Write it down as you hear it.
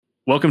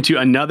Welcome to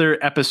another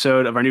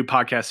episode of our new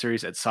podcast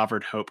series at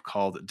Sovereign Hope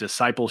called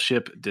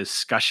Discipleship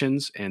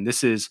Discussions. And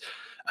this is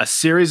a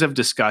series of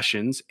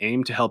discussions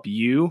aimed to help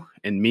you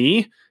and me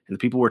and the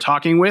people we're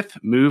talking with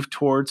move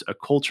towards a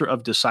culture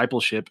of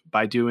discipleship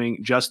by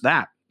doing just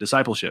that,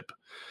 discipleship,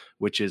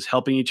 which is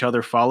helping each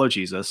other follow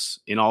Jesus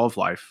in all of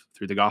life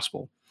through the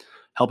gospel.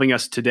 Helping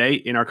us today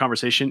in our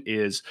conversation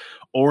is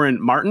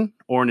Oren Martin.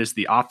 Oren is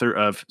the author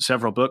of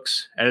several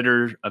books,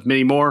 editor of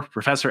many more,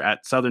 professor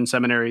at Southern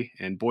Seminary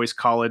and Boyce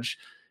College,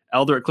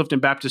 elder at Clifton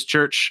Baptist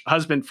Church,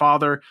 husband,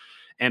 father,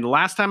 and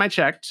last time I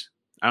checked,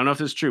 I don't know if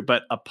this is true,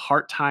 but a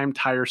part-time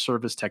tire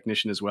service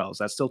technician as well. Is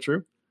that still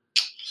true?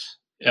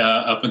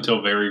 Up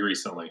until very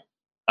recently.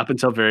 Up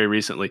until very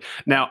recently.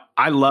 Now,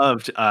 I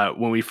loved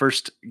when we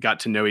first got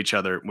to know each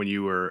other when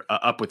you were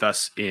up with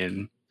us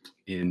in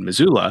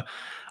Missoula.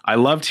 I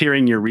loved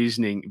hearing your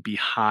reasoning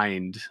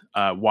behind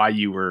why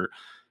you were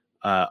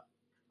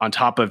on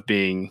top of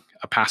being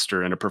a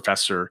pastor and a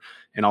professor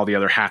and all the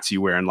other hats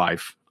you wear in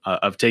life,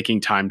 of taking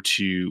time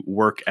to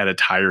work at a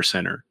tire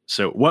center.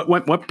 So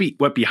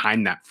what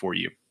behind that for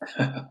you?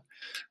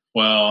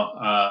 Well,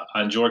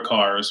 I enjoy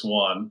cars,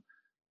 one.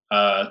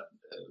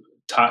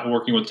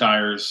 Working with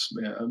tires,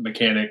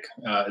 mechanic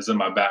is in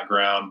my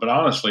background. But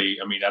honestly,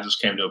 I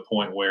just came to a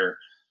point where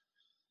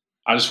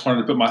I just wanted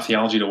to put my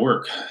theology to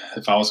work.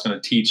 If I was going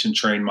to teach and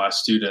train my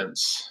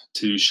students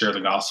to share the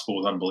gospel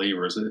with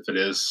unbelievers, if it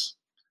is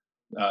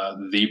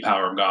the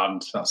power of God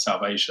and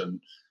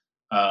salvation,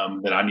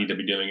 then I need to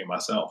be doing it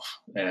myself.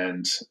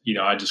 And,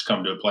 I just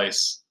come to a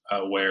place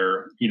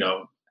where,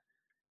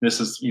 this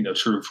is,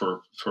 true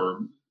for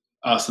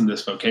us in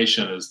this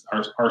vocation is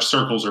our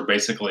circles are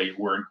basically,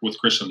 we're with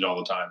Christians all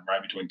the time,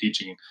 right? Between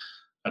teaching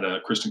at a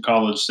Christian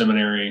college,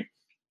 seminary,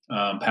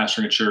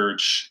 pastoring a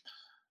church.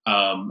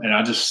 And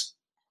I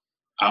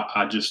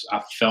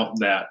felt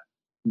that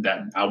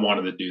I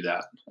wanted to do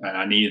that. And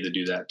I needed to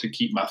do that to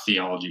keep my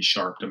theology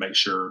sharp, to make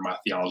sure my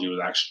theology was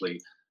actually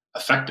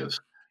effective.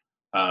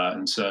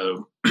 And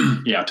so,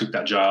 I took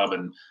that job,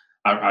 and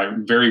I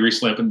very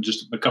recently,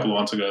 just a couple of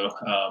months ago,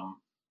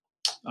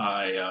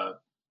 I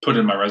put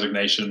in my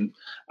resignation.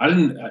 I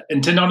didn't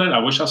intend on it. I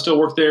wish I still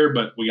worked there,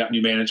 but we got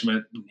new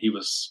management. He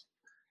was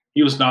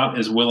not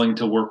as willing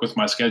to work with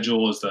my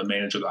schedule as the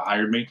manager that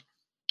hired me.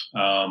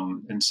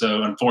 And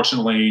so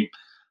unfortunately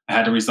I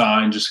had to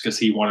resign just because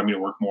he wanted me to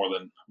work more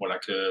than what I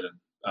could.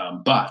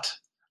 But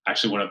I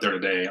actually went up there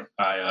today.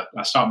 I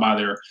stop by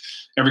there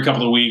every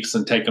couple of weeks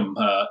and take them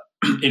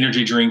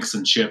energy drinks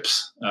and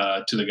chips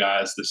to the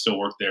guys that still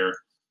work there.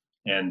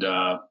 And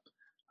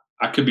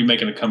I could be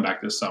making a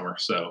comeback this summer.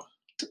 So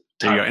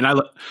there you go. And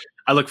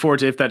I look forward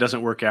to, if that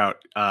doesn't work out,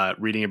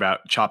 reading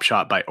about Chop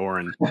Shop by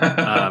Oren.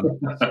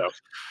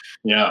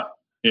 Yeah.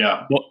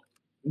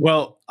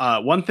 Well,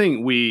 one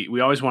thing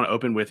we always want to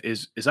open with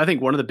is I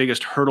think one of the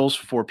biggest hurdles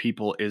for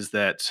people is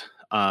that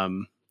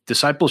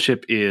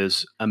discipleship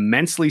is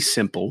immensely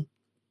simple,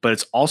 but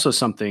it's also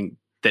something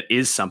that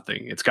is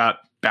something. It's got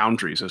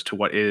boundaries as to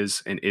what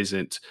is and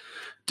isn't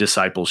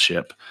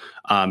discipleship,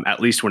 at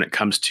least when it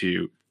comes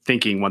to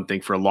thinking one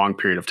thing for a long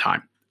period of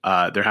time.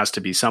 There has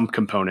to be some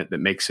component that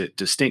makes it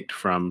distinct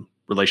from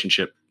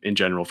relationship in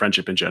general,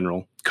 friendship in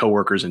general,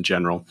 coworkers in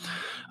general,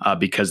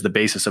 because the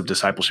basis of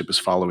discipleship is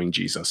following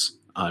Jesus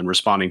and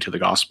responding to the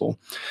gospel.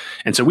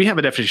 And so we have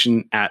a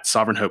definition at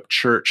Sovereign Hope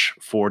Church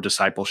for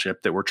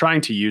discipleship that we're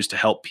trying to use to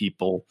help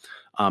people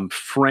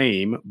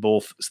frame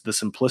both the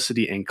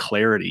simplicity and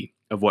clarity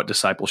of what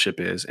discipleship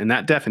is. And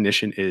that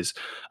definition is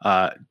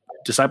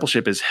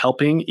discipleship is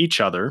helping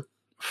each other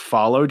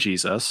follow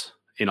Jesus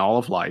in all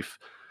of life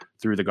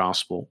through the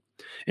gospel.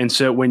 And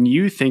so when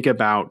you think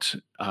about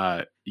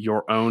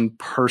your own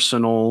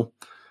personal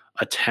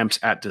attempts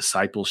at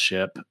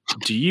discipleship,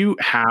 do you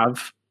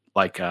have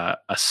like a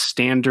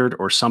standard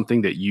or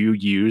something that you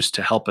use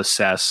to help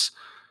assess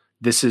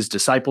this is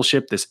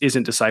discipleship, this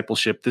isn't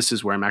discipleship, this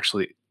is where I'm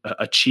actually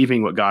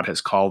achieving what God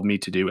has called me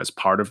to do as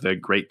part of the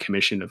Great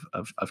Commission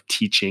of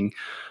teaching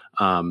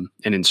and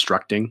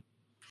instructing?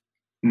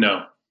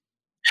 No.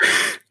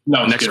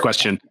 Next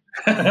question.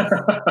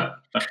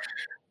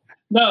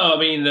 No,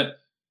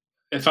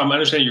 if I'm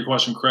understanding your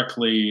question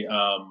correctly,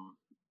 a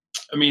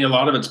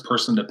lot of it's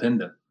person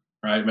dependent,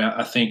 right?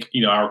 I think,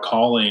 our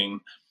calling,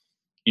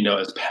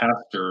 as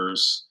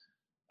pastors,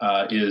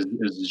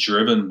 is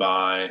driven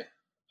by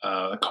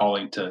a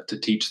calling to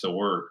teach the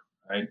word,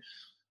 right?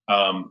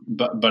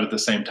 But at the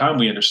same time,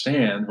 we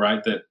understand,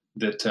 right, that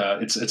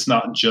it's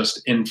not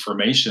just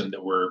information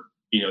that we're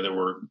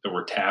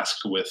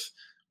tasked with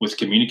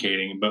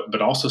communicating,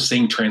 but also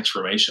seeing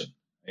transformation.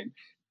 Right?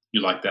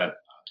 You like that?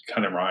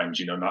 Kind of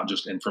rhymes, not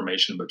just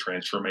information, but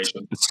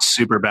transformation. It's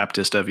super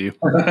Baptist of you.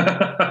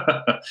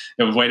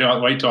 Wait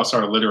till I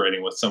start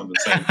alliterating with some of the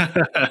same.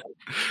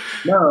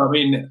 No,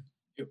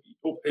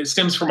 it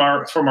stems from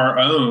our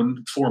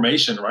own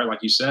formation, right?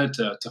 Like you said,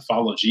 to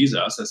follow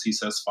Jesus, as he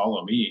says,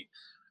 follow me.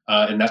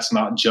 And that's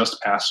not just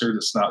pastors.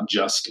 It's not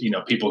just,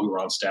 people who are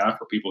on staff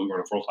or people who are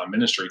in a full-time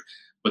ministry,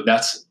 but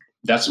that's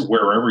that's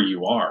wherever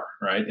you are,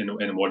 right?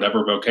 And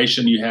whatever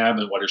vocation you have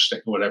and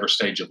whatever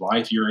stage of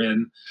life you're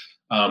in,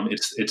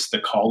 it's the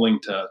calling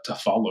to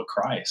follow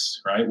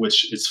Christ, right?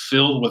 Which is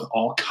filled with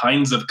all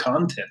kinds of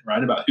content,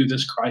 right, about who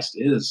this Christ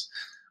is,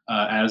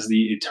 as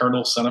the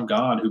eternal Son of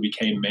God who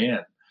became man,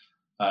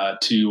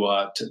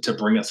 to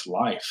bring us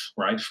life,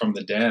 right, from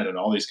the dead, and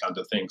all these kinds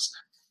of things.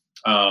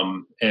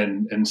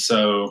 And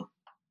so,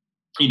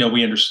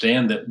 we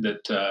understand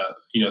that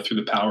through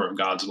the power of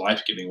God's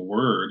life giving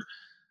Word,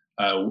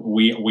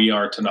 we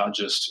are to not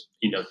just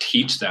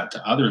teach that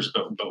to others,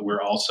 but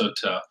we're also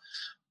to.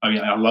 I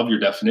mean, I love your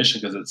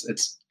definition because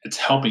it's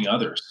helping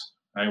others.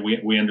 Right?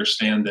 We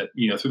understand that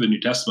through the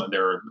New Testament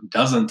there are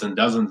dozens and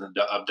dozens and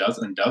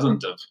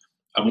dozens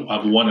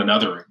of one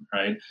another,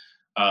 right?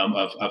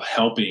 Of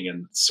helping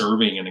and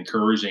serving and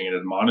encouraging and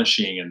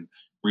admonishing and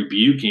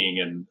rebuking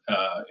and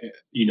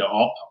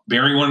all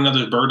bearing one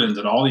another's burdens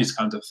and all these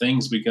kinds of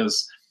things,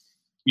 because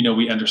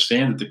we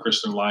understand that the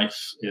Christian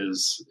life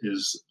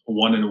is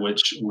one in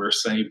which we're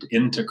saved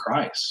into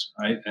Christ,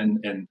 right?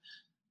 And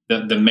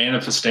the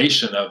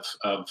manifestation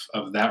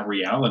of that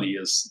reality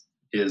is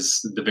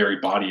the very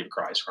body of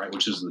Christ, right?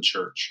 Which is the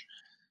church.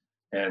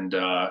 And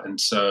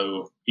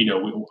so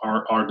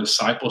our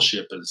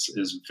discipleship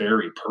is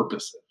very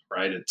purposive,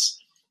 right?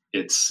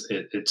 It's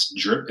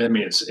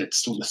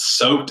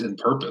soaked in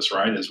purpose,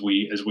 right? As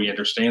we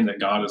understand that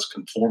God is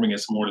conforming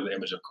us more to the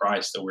image of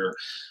Christ, that we're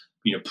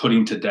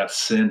putting to death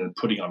sin and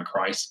putting on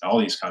Christ and all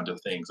these kinds of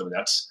things. I mean,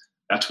 that's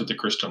what the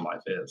Christian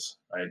life is,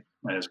 right?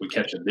 And as we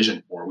catch a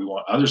vision for it, we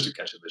want others to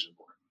catch a vision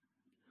for it.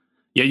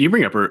 Yeah, you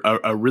bring up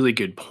a really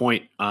good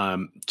point,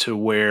 to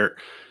where,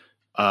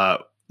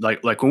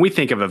 like when we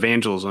think of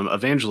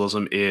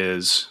evangelism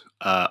is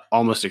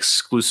almost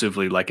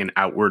exclusively like an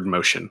outward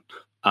motion.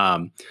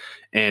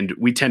 And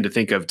we tend to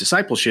think of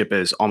discipleship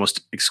as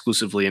almost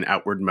exclusively an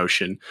outward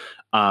motion.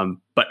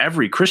 But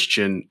every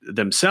Christian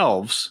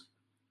themselves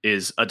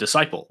is a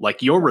disciple.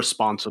 Like, you're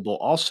responsible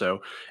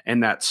also.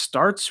 And that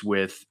starts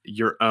with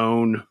your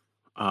own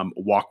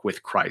walk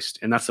with Christ.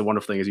 And that's the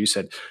wonderful thing, as you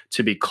said,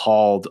 to be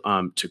called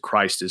to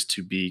Christ is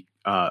to be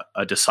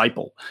a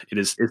disciple. It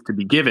is to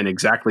be given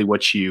exactly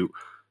what you,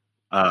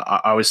 I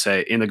always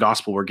say, in the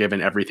gospel, we're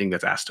given everything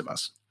that's asked of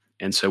us.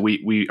 And so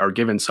we are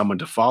given someone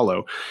to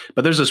follow.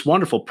 But there's this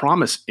wonderful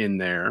promise in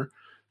there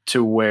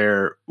to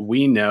where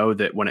we know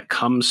that when it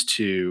comes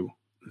to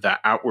that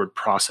outward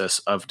process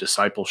of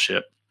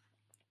discipleship,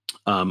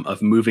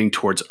 of moving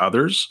towards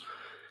others,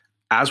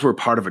 as we're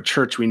part of a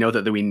church, we know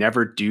that we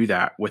never do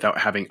that without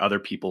having other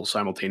people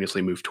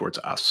simultaneously move towards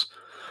us,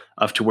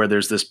 of to where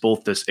there's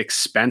both this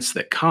expense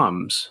that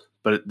comes,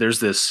 but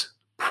there's this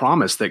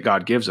promise that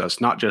God gives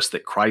us, not just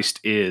that Christ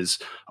is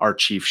our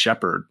chief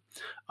shepherd,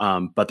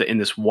 but that in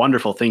this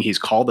wonderful thing he's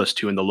called us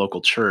to in the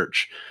local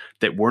church,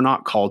 that we're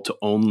not called to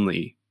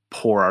only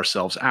pour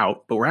ourselves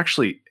out, but we're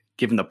actually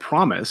given the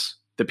promise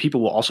that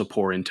people will also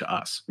pour into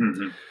us.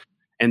 Mm-hmm.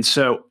 And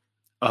so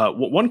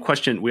one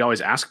question we always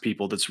ask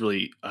people that's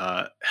really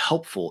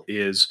helpful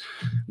is,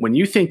 when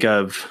you think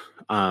of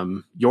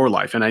your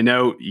life, and I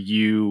know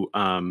you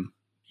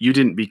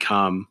didn't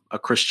become a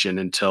Christian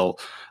until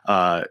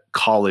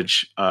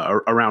college,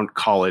 around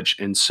college.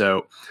 And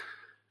so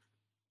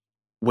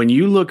when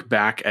you look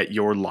back at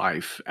your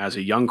life as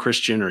a young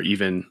Christian, or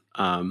even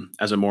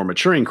as a more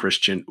maturing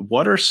Christian,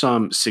 what are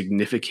some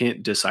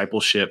significant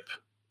discipleship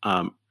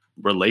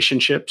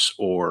relationships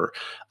or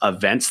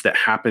events that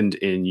happened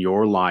in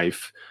your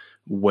life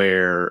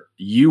where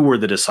you were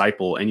the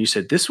disciple and you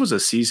said, this was a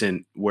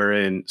season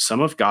wherein some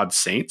of God's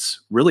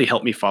saints really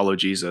helped me follow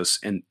Jesus,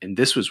 and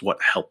this was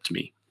what helped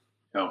me?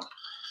 Oh,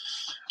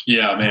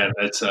 yeah, man,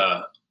 that's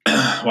wow,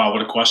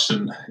 what a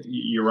question.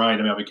 You're right.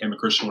 I mean, I became a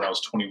Christian when I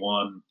was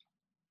 21.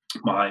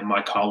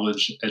 My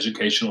college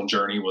educational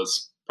journey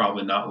was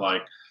probably not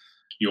like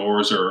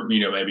yours, or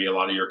maybe a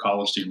lot of your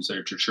college students there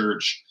at your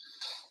church,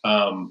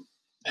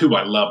 who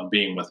I loved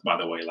being with, by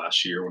the way,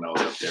 last year when I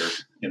was up there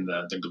in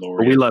the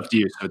glory. Well, we loved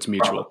you, so it's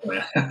mutual. You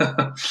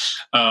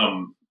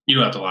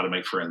don't have to a lot to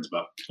make friends,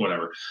 but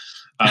whatever.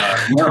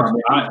 No,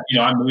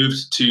 I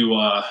moved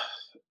to.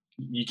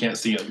 You can't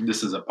see him.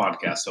 This is a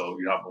podcast, so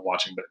you're not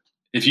watching. But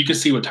if you can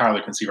see what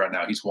Tyler can see right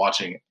now, he's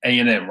watching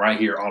A&M right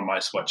here on my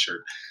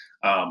sweatshirt.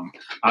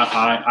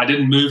 I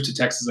didn't move to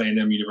Texas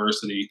A&M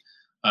University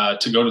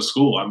to go to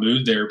school. I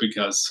moved there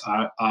because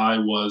I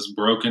was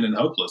broken and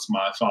hopeless.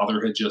 My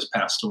father had just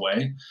passed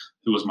away,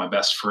 who was my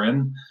best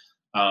friend.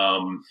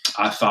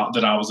 I thought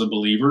that I was a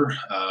believer.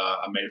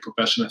 I made a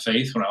profession of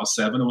faith when I was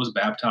 7 and was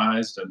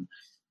baptized, and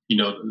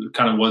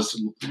kind of was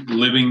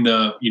living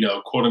the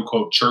quote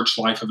unquote church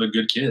life of a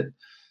good kid.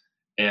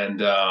 And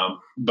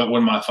but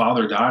when my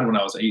father died when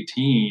I was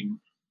 18,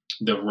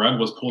 the rug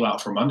was pulled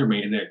out from under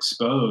me, and it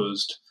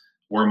exposed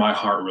where my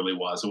heart really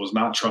was. It was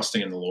not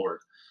trusting in the Lord.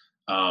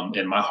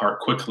 And my heart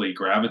quickly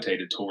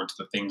gravitated towards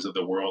the things of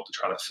the world to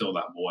try to fill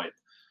that void.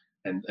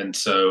 And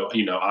so,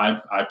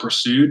 I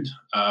pursued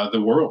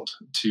the world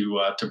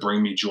to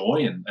bring me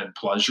joy and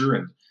pleasure,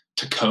 and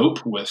to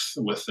cope with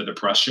the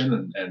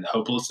depression and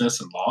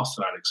hopelessness and loss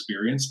that I'd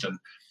experienced.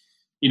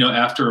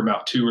 after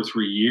about 2 or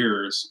 3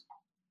 years,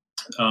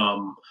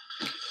 um,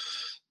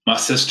 my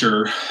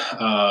sister,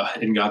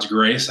 in God's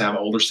grace, I have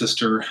an older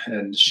sister,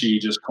 and she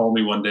just called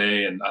me one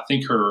day, and I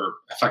think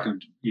if I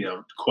could,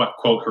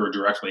 quote her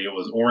directly, it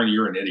was, "Oren,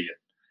 you're an idiot,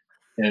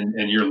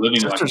 and you're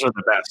living like Sisters are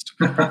the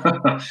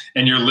best.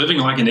 and you're living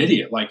like an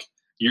idiot. Like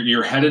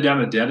you're headed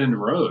down a dead end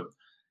road."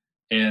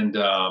 And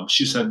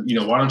she said,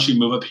 "Why don't you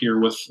move up here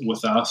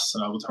with us,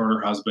 with her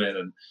and her husband,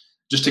 and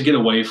just to get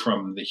away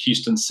from the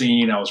Houston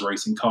scene?" I was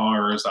racing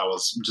cars. I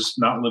was just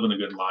not living a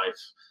good life.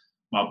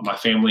 My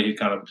family had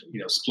kind of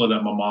split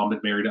up. My mom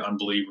had married an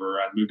unbeliever.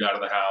 I'd moved out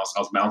of the house. I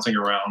was bouncing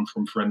around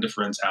from friend to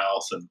friend's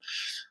house, and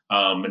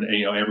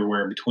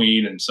everywhere in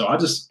between. And so I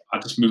just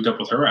moved up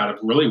with her out of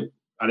really,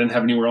 I didn't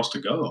have anywhere else to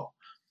go.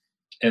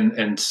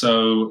 And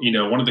so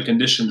one of the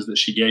conditions that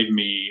she gave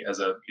me as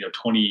a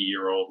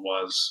 20-year-old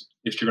was,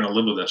 if you're going to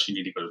live with us, you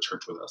need to go to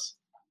church with us.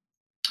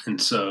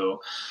 And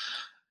so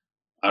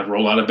I'd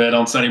roll out of bed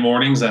on Sunday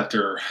mornings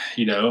after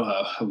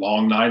a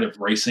long night of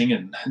racing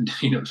and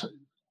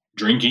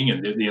drinking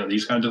and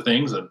these kinds of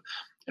things, and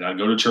I'd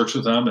go to church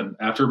with them. And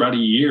after about a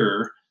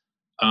year,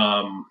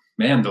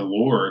 man, the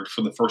Lord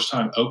for the first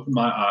time opened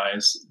my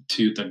eyes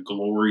to the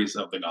glories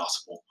of the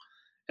gospel.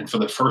 And for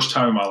the first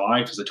time in my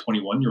life as a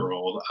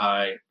 21-year-old,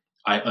 I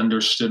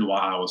understood why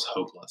I was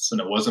hopeless. And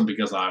it wasn't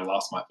because I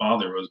lost my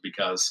father. It was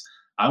because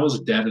I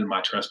was dead in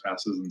my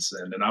trespasses and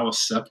sin, and I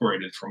was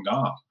separated from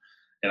God,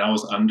 and I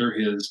was under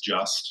his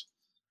just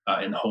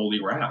and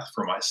holy wrath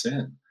for my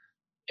sin.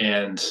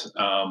 And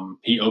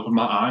he opened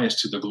my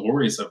eyes to the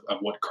glories of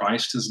what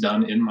Christ has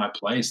done in my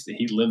place, that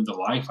he lived the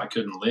life I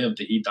couldn't live,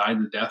 that he died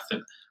the death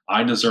that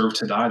I deserved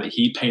to die, that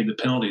he paid the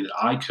penalty that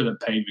I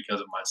couldn't pay because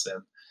of my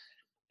sin.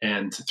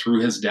 And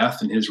through his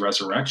death and his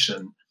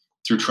resurrection,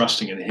 through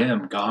trusting in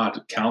him, God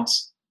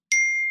counts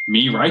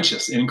me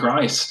righteous in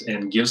Christ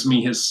and gives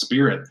me his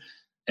spirit.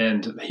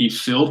 And he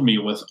filled me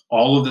with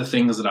all of the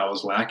things that I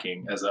was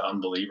lacking as an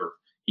unbeliever.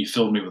 He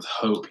filled me with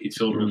hope. He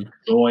filled me with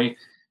joy.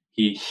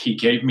 He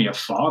gave me a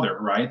father,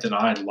 right, that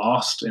I had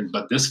lost.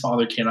 But this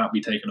father cannot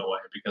be taken away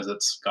because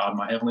it's God,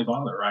 my heavenly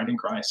Father, right, in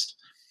Christ.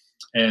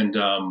 And,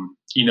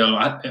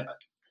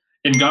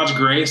 in God's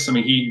grace, I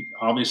mean, he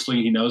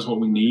knows what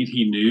we need.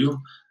 He knew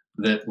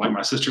that, like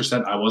my sister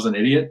said, I was an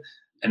idiot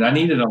and I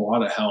needed a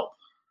lot of help.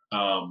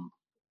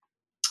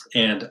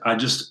 And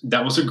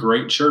that was a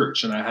great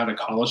church. And I had a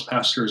college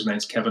pastor, his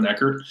name's Kevin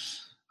Eckert,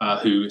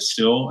 who is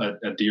still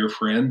a dear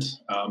friend.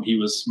 He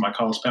was my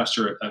college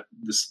pastor at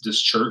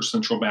this church,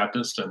 Central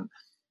Baptist. And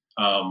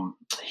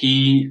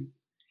he,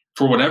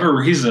 for whatever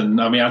reason,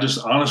 I mean,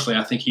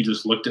 I think he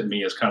just looked at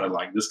me as kind of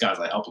like, this guy's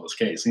a helpless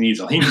case. He needs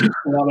a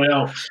lot of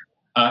help.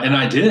 And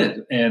I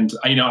did. And,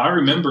 I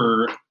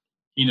remember,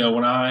 when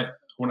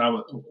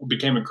I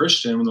became a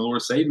Christian, when the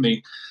Lord saved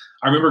me,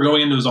 I remember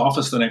going into his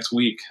office the next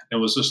week. It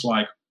was just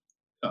like,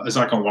 it's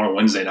like on a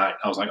Wednesday night.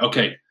 I was like,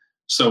 okay,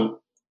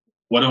 so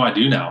what do I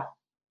do now?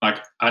 Like,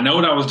 I know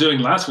what I was doing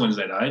last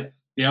Wednesday night.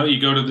 You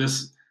go to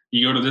this,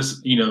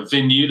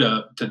 venue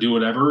to do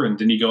whatever. And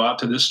then you go out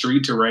to this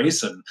street to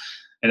race. And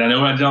I know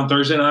what I did on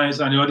Thursday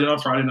nights. I knew I did on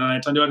Friday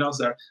nights. I knew I did on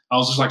Saturday. I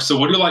was just like, so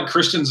what do like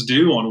Christians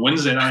do on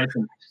Wednesday nights?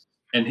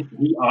 And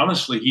he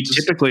honestly,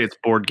 typically it's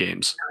board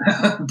games.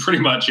 Pretty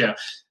much, yeah.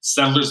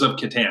 Settlers of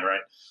Catan,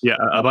 right? Yeah,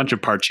 a bunch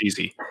of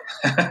Parcheesi.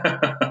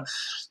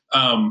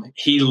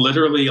 He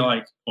literally,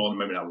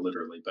 maybe not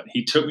literally, but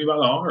he took me by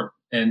the arm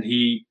and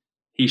he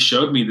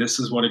showed me this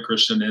is what a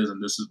Christian is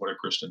and this is what a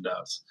Christian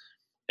does.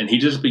 And he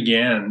just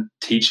began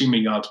teaching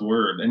me God's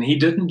word. And he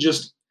didn't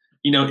just,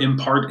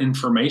 impart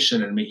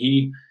information in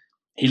me.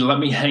 He let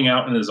me hang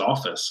out in his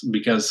office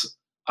because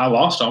I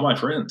lost all my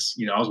friends.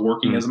 I was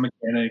working as a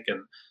mechanic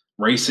and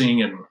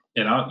racing, and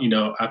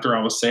I, after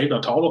I was saved, I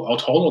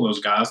told all those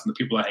guys and the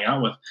people I hang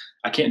out with,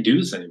 I can't do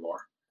this anymore.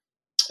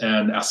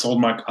 And I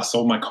sold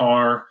my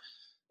car,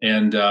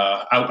 and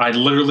I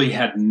literally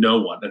had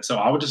no one. And so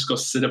I would just go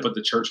sit up at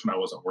the church when I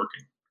wasn't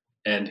working,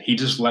 and he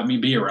just let me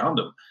be around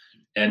him.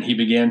 And he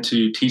began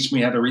to teach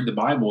me how to read the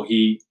Bible.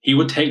 He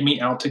would take me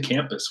out to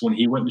campus when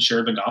he went and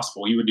shared the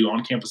gospel. He would do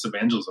on-campus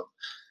evangelism,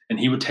 and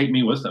he would take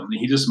me with him. And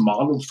he just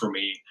modeled for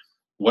me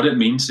what it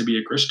means to be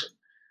a Christian.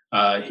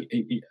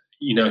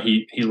 He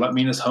let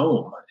me in his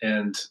home,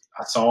 and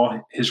I saw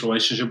his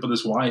relationship with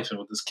his wife and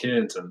with his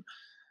kids. And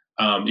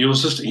it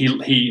was just,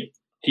 he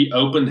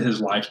opened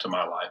his life to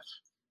my life.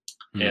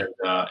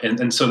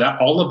 And so that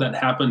all of that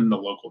happened in the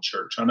local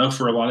church. I know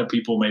for a lot of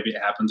people, maybe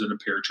it happens in a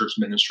parachurch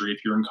ministry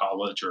if you're in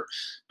college,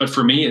 but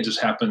for me, it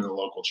just happened in the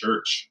local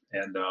church.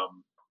 And,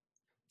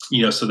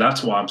 so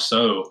that's why I'm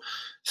so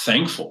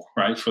thankful,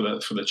 right, for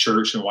the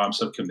church, and why I'm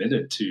so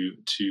committed to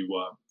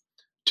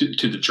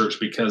the church,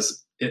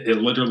 because it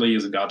literally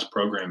is God's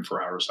program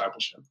for our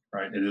discipleship,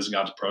 right? It is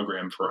God's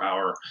program for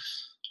our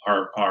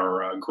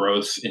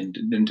growth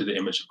into the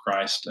image of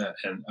Christ,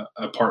 and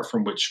apart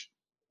from which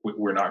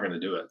we're not going to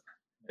do it.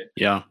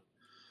 Yeah.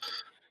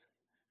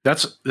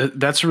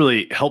 That's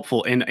really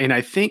helpful. And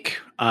I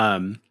think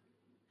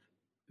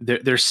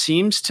there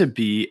seems to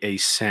be a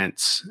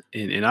sense,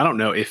 and I don't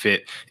know if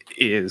it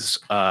is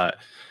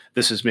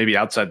this is maybe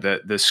outside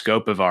the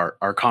scope of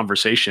our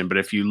conversation, but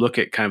if you look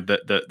at kind of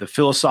the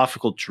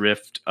philosophical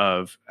drift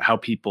of how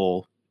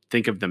people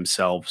think of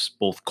themselves,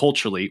 both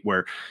culturally,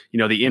 where,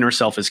 the inner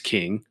self is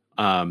king.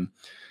 I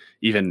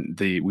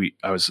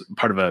was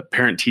part of a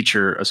parent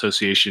teacher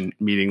association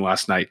meeting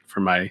last night for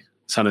my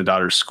son and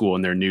daughter's school,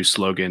 and their new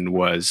slogan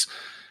was,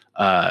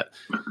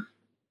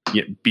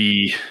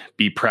 be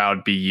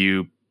proud, be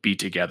you, be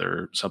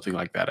together, something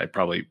like that. I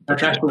probably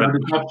butchered it, but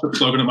that's the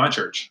slogan of my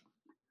church.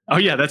 Oh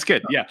yeah, that's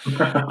good. Yeah.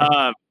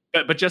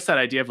 But just that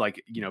idea of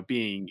like,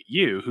 being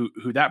you,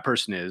 who that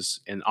person is,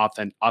 and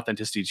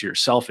authenticity to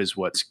yourself is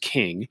what's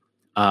king.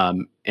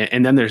 And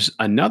then there's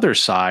another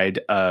side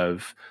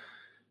of,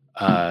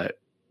 I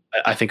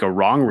think, a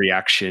wrong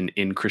reaction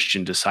in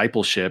Christian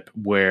discipleship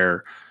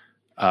where,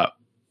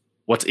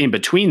 what's in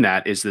between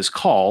that is this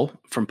call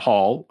from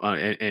Paul,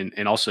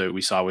 and also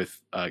we saw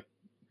with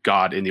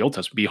God in the Old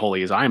Testament, be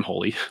holy as I am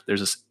holy. There's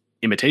this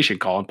imitation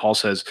call, and Paul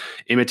says,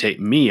 imitate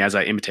me as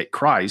I imitate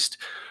Christ.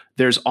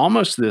 There's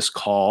almost this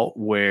call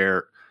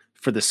where,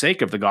 for the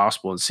sake of the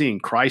gospel and seeing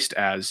Christ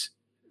as,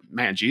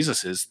 man,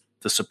 Jesus is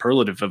the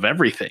superlative of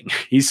everything.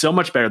 He's so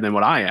much better than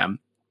what I am.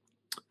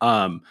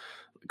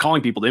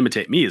 Calling people to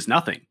imitate me is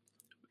nothing.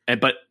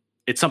 But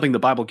it's something the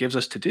Bible gives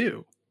us to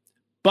do.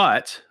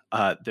 But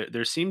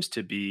there seems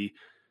to be,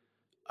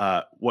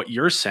 what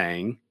you're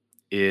saying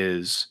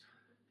is,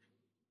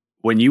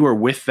 when you were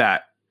with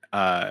that,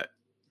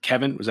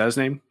 Kevin, was that his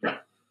name? Yeah.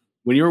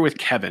 When you were with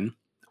Kevin,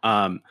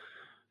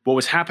 what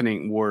was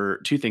happening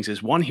were two things.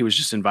 Is one, he was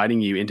just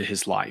inviting you into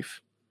his life.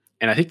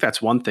 And I think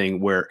that's one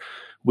thing where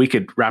we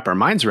could wrap our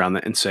minds around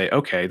that and say,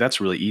 okay, that's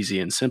really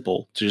easy and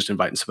simple to just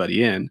invite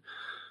somebody in.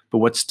 But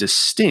what's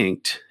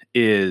distinct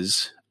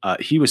is,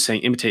 he was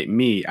saying, imitate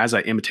me as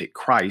I imitate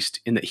Christ,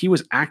 in that he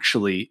was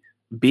actually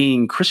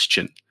being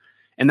Christian.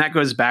 And that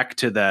goes back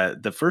to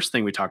the first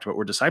thing we talked about,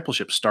 where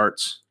discipleship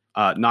starts,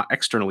 not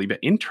externally, but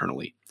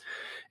internally.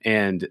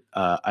 And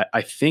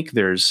I think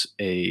there's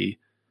a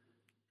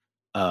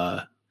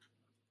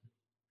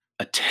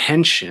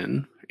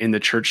tension in the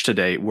church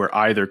today where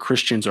either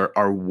Christians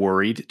are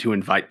worried to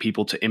invite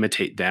people to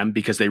imitate them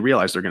because they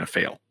realize they're going to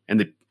fail.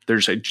 And they're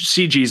saying,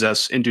 see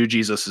Jesus and do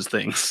Jesus's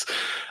things.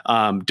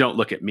 Don't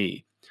look at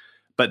me.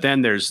 But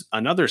then there's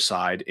another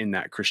side in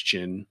that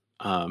Christian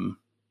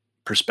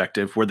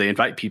perspective where they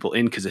invite people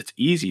in because it's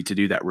easy to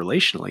do that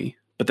relationally.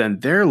 But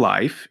then their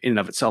life in and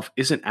of itself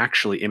isn't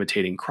actually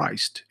imitating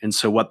Christ. And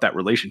so what that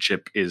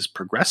relationship is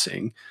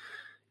progressing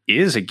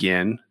is,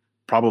 again,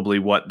 probably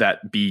what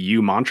that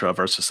BU mantra of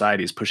our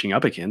society is pushing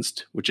up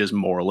against, which is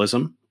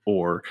moralism,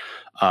 or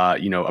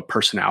a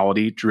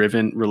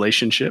personality-driven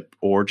relationship,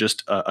 or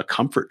just a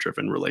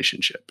comfort-driven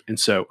relationship. And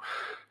so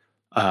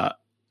I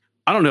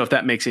don't know if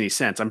that makes any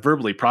sense. I'm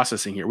verbally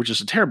processing here, which is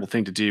a terrible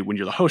thing to do when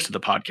you're the host of the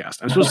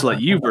podcast. I'm supposed to let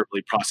you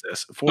verbally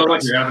process for us.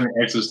 Like you're having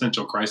an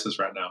existential crisis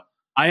right now.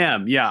 I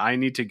am. Yeah, I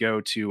need to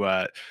go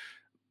to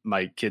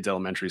my kids'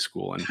 elementary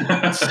school and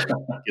get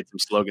some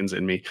slogans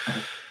in me.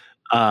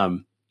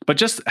 But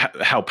just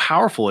how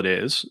powerful it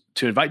is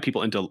to invite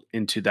people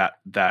into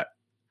that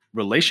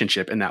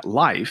relationship and that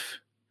life,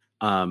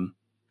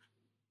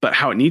 but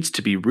how it needs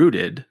to be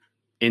rooted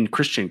in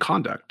Christian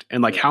conduct.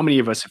 And like, how many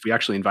of us, if we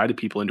actually invited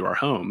people into our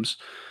homes,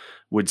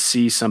 would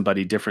see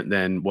somebody different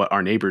than what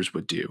our neighbors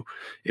would do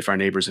if our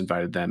neighbors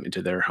invited them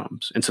into their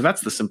homes? And so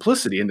that's the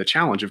simplicity and the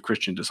challenge of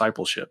Christian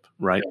discipleship,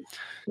 right?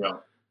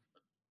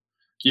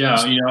 Yeah.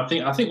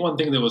 I think one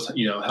thing that was,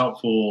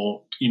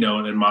 helpful, in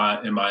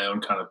my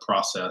own kind of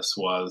process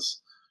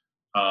was,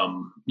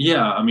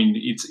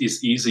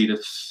 it's easy to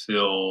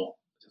feel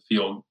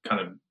kind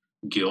of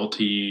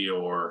guilty,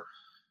 or,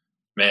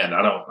 man,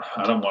 I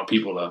don't want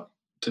people to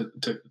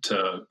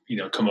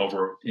come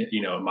over,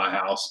 in my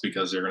house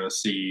because they're going to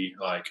see,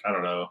 like, I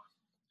don't know,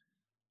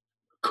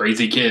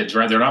 crazy kids,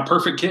 right? They're not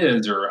perfect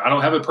kids, or I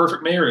don't have a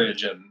perfect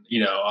marriage. And,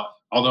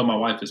 although my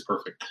wife is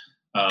perfect,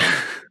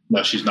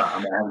 no, she's not. I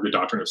mean, I have a good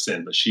doctrine of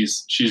sin, but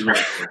she's really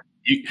cool.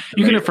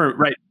 You can affirm,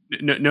 right?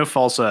 No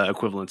false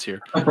equivalence here.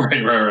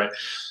 Right.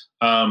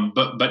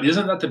 But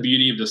isn't that the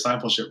beauty of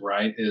discipleship,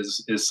 right?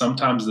 Is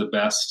sometimes the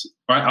best,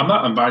 right? I'm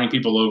not inviting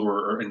people over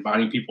or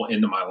inviting people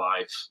into my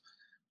life,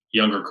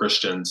 younger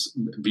Christians,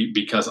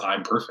 because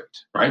I'm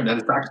perfect, right? That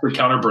is actually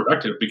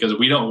counterproductive, because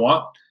we don't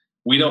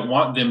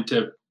want them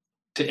to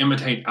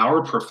imitate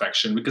our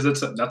perfection, because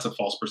that's a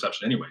false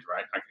perception anyways,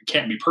 right? I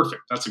can't be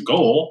perfect. That's a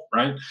goal,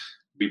 right?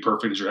 Be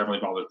perfect as your Heavenly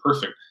Father is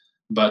perfect.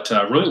 But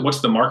really, what's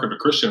the mark of a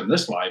Christian in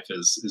this life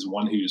is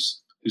one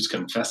who's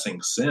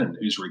confessing sin,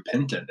 who's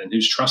repentant, and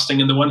who's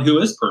trusting in the one who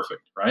is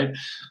perfect, right?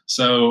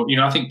 So,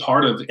 I think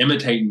part of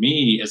imitate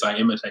me as I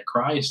imitate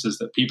Christ is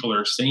that people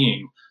are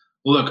seeing,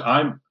 look,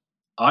 I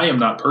am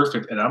not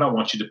perfect, and I don't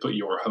want you to put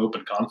your hope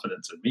and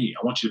confidence in me.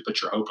 I want you to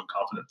put your hope and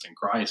confidence in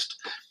Christ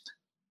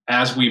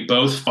as we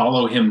both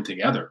follow him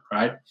together,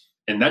 right?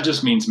 And that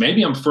just means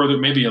maybe I'm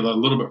maybe a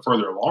little bit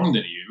further along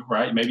than you,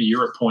 right? Maybe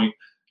you're at point,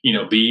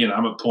 B, and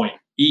I'm at point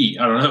E.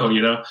 I don't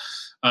know,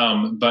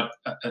 but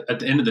at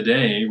the end of the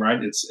day, right?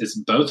 It's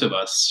both of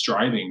us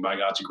striving by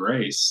God's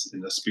grace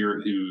in the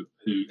Spirit who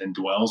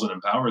indwells and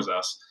empowers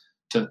us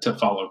to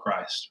follow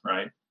Christ,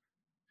 right?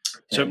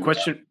 So And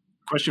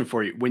question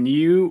for you. When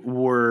you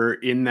were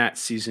in that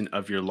season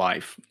of your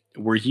life,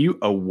 were you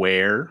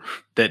aware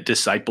that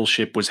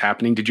discipleship was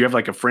happening? Did you have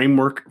like a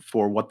framework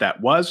for what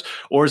that was?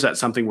 Or is that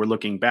something we're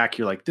looking back,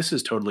 you're like, this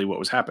is totally what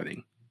was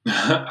happening?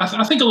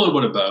 I think a little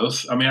bit of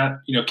both. I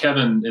mean,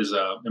 Kevin is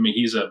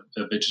he's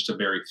just a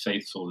very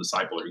faithful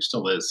discipler. He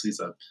still is. He's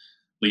a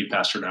lead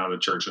pastor now at a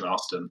church in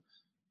Austin,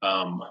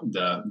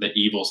 the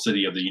evil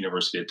city of the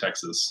University of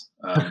Texas,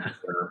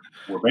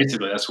 where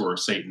basically that's where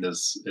Satan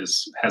has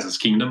his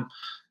kingdom,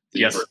 the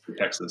Yes. University of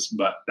Texas.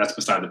 But that's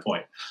beside the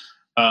point.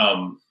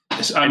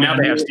 Now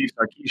they have Steve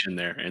Sarkisian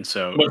there, and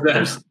so now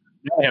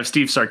they have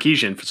Steve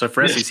Sarkisian. So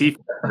for SEC,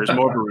 there's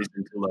more of a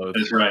reason to loathe.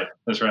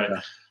 That's right.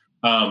 Yeah.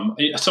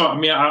 So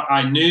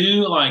I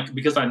knew, like,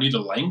 because I knew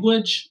the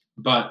language,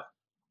 but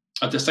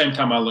at the same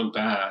time I look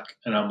back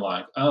and I'm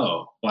like,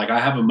 oh, like I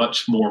have a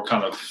much more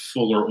kind of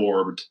fuller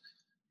orbed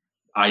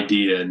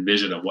idea and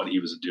vision of what he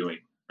was doing,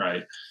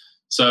 right?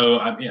 So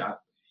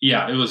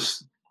it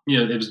was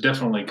it was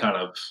definitely kind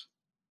of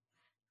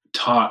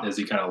taught as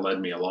he kind of led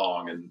me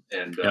along,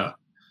 and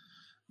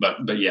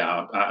but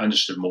yeah, I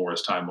understood more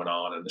as time went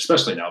on, and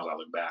especially now as I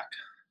look back,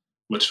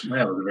 which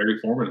was very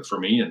formative for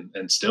me,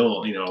 and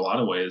still, in a lot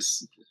of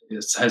ways,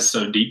 it has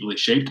so deeply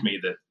shaped me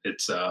that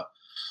it's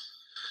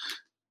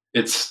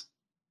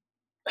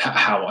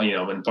how,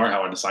 in part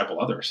how I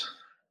disciple others.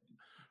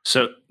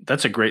 So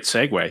that's a great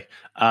segue.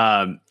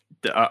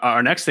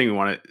 Our next thing we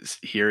want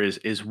to hear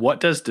is what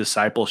does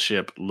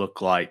discipleship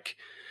look like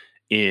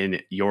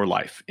in your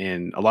life?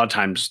 And a lot of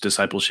times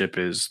discipleship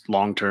is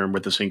long-term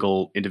with a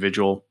single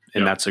individual,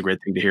 and that's a great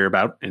thing to hear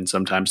about. And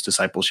sometimes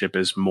discipleship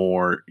is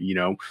more,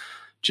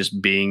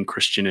 just being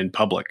Christian in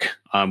public,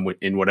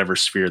 in whatever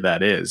sphere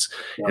that is.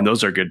 Yeah. And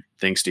those are good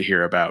things to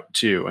hear about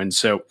too. And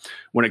so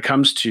when it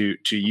comes to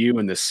you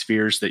and the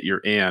spheres that you're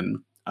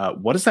in,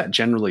 what does that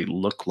generally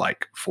look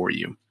like for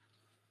you?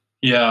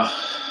 Yeah.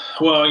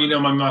 Well,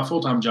 my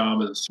full-time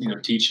job is,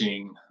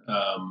 teaching at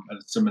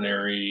a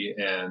seminary,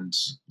 and,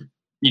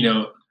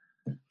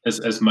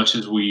 as much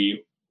as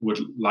we would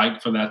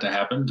like for that to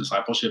happen,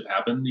 discipleship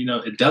happen,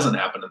 it doesn't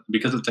happen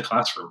because it's a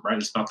classroom, right?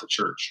 It's not the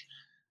church.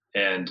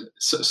 And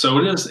so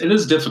it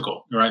is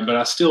difficult, right? But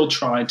I still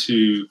try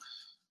to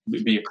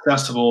be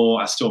accessible.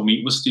 I still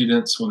meet with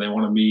students when they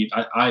want to meet.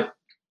 I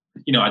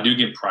do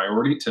give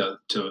priority to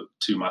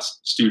my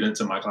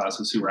students in my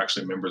classes who are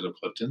actually members of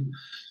Clifton.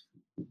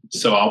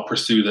 So I'll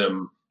pursue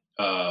them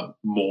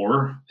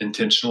more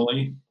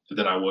intentionally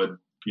than I would,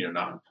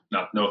 not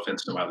no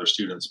offense to my other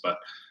students, but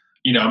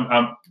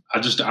I'm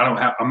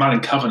not in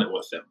covenant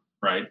with them,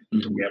 right?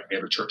 Mm-hmm. We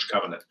have a church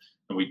covenant,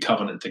 and we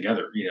covenant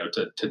together,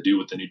 to do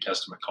what the New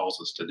Testament calls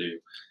us to do,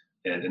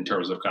 and in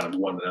terms of kind of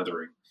one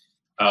anothering.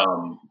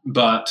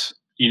 But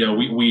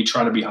we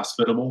try to be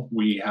hospitable.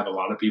 We have a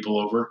lot of people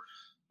over,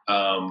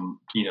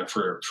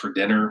 for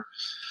dinner.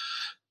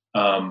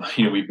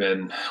 We've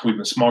been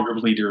small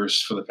group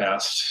leaders for the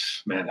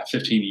past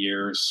 15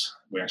 years.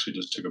 We actually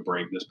just took a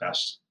break this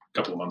past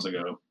couple of months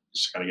ago,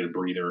 just to kind of get a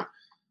breather.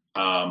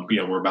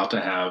 We're about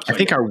to have. I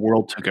think our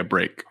world took a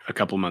break a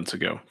couple months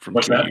ago from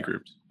community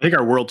groups. I think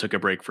our world took a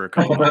break for a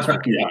couple months.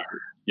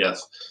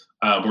 Yes.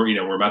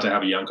 We're about to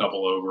have a young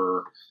couple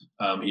over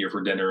here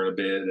for dinner in a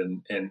bit,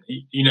 and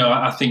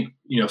I think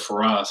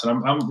for us,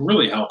 and I'm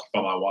really helped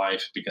by my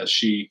wife because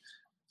she's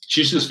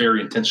just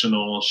very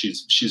intentional.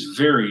 She's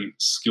very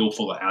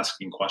skillful at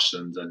asking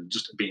questions, and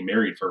just being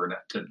married to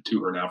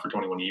her now for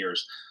 21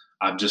 years,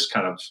 I've just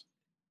kind of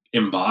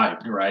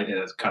imbibed, right? And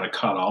it's kind of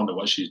caught on to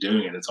what she's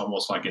doing, and it's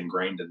almost like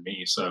ingrained in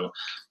me. So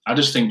I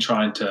just think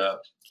trying to,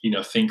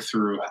 think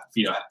through,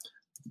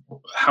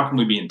 how can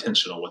we be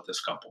intentional with this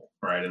couple,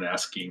 right? And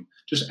asking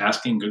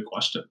good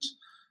questions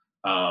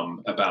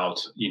about,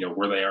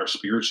 where they are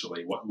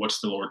spiritually.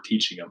 What's the Lord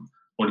teaching them?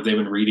 What have they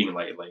been reading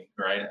lately,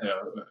 right?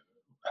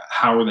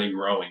 How are they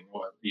growing?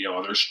 What,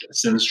 are there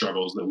sin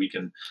struggles that we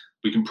can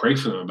pray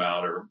for them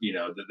about, or,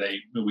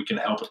 that we can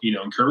help,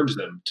 encourage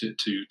them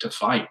to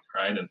fight,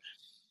 right? And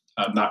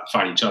not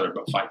fight each other,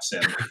 but fight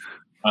sin.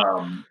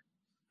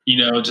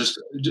 Just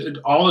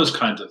all those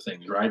kinds of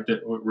things, right? That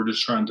we're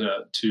just trying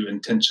to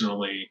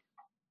intentionally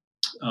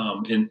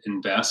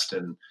invest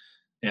and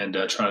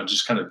try to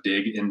just kind of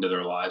dig into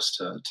their lives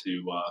to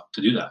do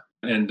that.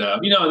 And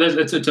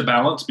it's a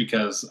balance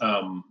because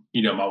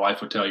my wife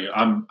would tell you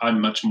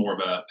I'm much more of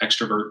an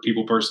extrovert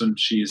people person.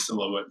 She's a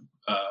little bit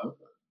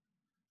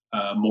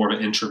more of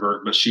an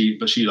introvert, but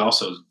she's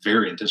also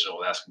very intentional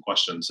with asking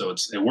questions. So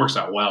it works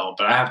out well.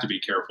 But I have to be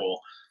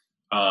careful,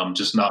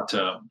 just not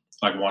to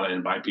want to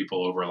invite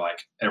people over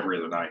like every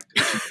other night,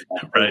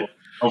 right?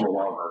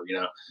 Overwhelm her,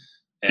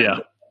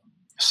 And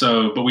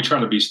so, but we try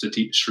to be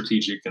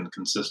strategic and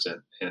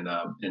consistent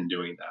in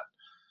doing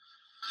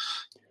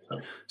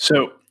that.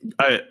 So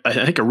I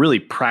think a really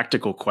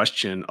practical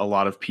question a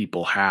lot of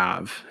people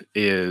have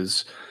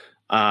is,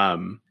 how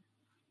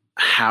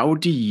how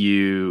do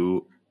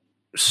you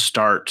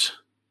start?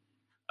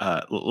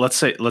 Let's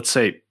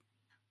say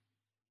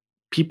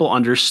people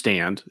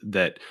understand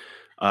that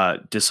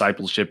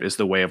discipleship is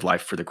the way of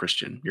life for the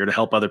Christian. You're to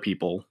help other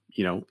people,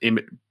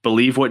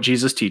 believe what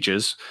Jesus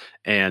teaches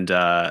and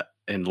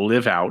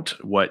live out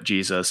what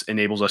Jesus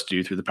enables us to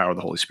do through the power of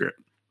the Holy Spirit.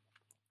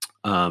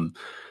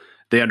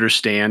 They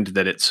understand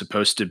that it's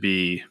supposed to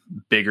be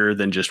bigger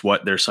than just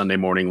what their Sunday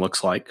morning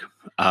looks like,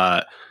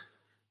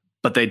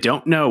 but they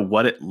don't know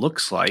what it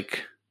looks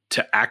like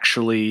to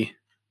actually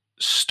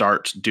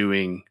start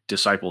doing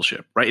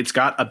discipleship, right? It's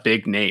got a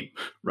big name,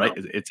 right?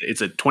 No. It's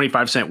a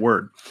 25-cent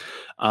word.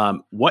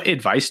 What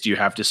advice do you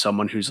have to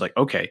someone who's like,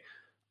 okay,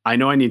 I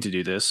know I need to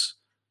do this.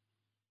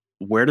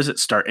 Where does it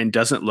start? And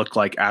doesn't look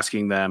like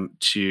asking them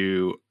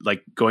to,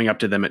 like, going up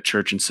to them at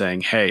church and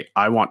saying, hey,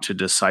 I want to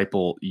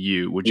disciple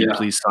you. Would you Yeah.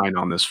 please sign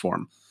on this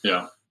form?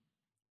 Yeah.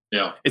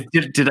 Yeah.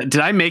 Did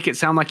I make it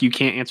sound like you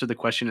can't answer the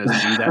question as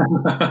do that?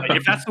 Like,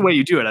 if that's the way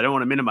you do it, I don't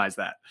want to minimize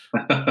that.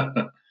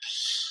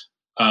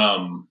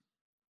 um,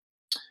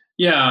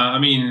 yeah. I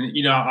mean,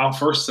 I'll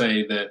first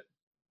say that,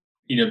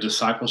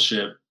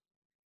 discipleship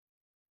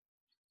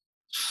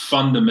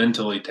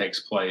fundamentally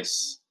takes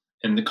place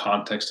in the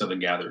context of the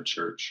gathered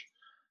church.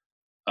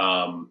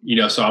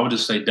 So I would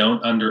just say,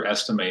 don't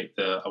underestimate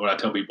what I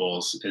tell people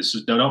is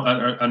just don't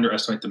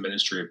underestimate the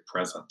ministry of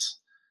presence.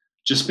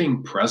 Just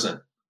being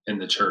present in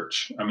the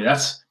church. I mean,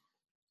 that's,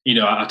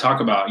 I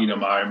talk about,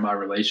 my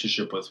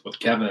relationship with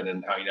Kevin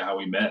and how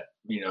we met,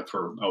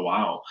 for a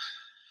while,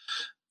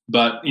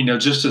 but,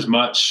 just as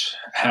much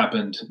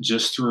happened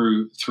just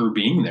through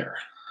being there.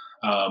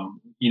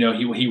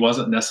 He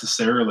wasn't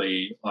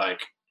necessarily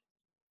like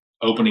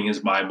opening his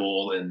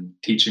Bible and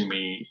teaching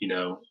me,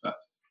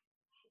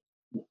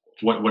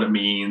 what it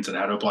means and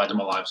how to apply it to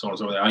my life, so on and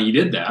so forth. He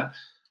did that,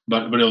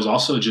 but it was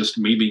also just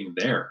me being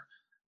there,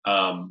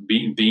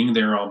 being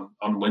there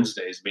on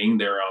Wednesdays, being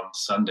there on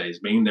Sundays,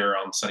 being there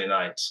on Sunday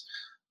nights,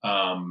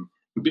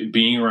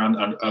 being around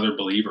other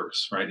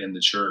believers, right, in the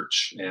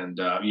church, and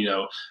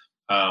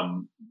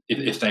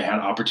if they had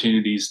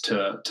opportunities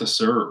to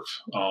serve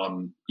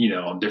on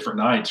on different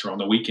nights or on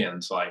the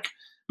weekends, like,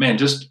 man,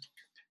 just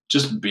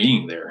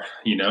being there,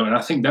 and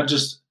I think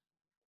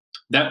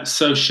that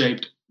so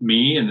shaped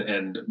me,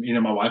 and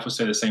my wife would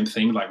say the same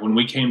thing. Like when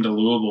we came to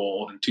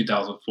Louisville in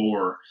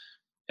 2004,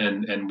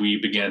 and we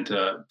began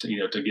to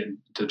get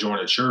to join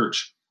a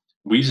church,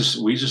 we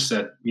just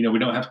said, we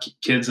don't have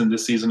kids in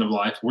this season of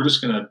life. We're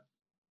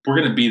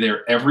gonna be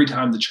there every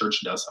time the church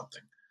does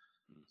something.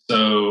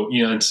 So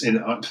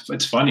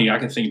it's funny. I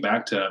can think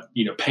back to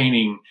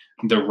painting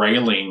the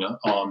railing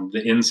on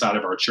the inside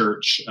of our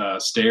church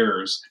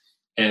stairs,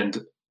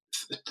 and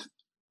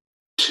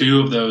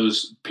two of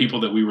those people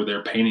that we were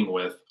there painting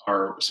with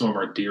are some of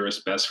our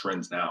dearest best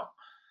friends now.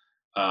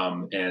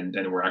 And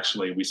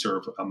we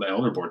serve on the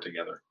elder board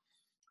together.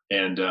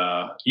 And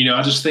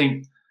I just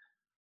think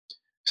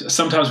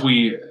sometimes when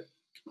you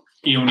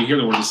hear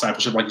the word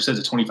discipleship, like you said,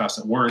 it's a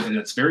 25-cent word, and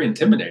it's very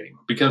intimidating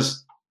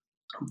because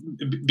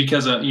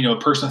a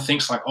person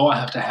thinks like, oh, I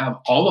have to have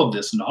all of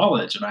this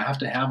knowledge, and I have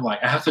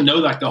to know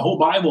like the whole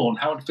Bible and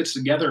how it fits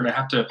together, and I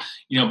have to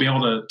be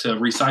able to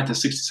recite the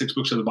 66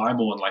 books of the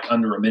Bible in like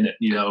under a minute,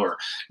 or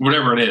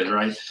whatever it is,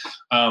 right?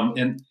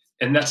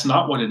 And that's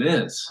not what it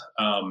is.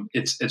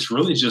 It's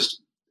really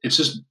just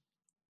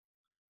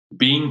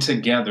being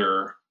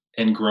together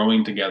and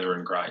growing together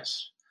in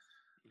Christ,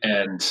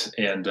 and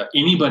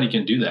anybody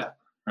can do that,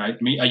 right?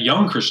 I mean, a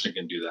young Christian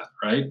can do that,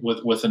 right,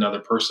 with another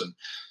person,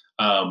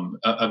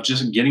 of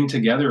just getting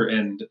together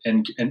and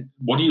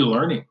what are you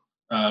learning?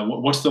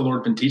 What's the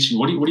Lord been teaching?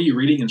 What are you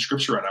reading in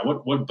Scripture right now?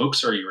 What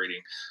books are you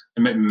reading?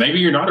 And maybe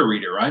you're not a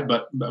reader, right?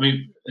 But I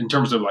mean, in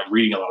terms of like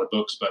reading a lot of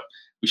books, but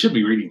we should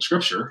be reading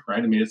Scripture,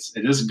 right? I mean,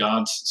 it is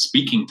God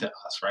speaking to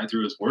us, right,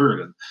 through His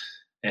Word,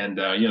 and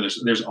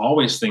there's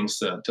always things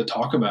to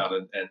talk about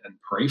and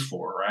pray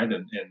for, right?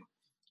 And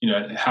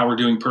how we're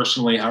doing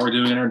personally, how we're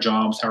doing in our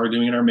jobs, how we're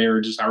doing in our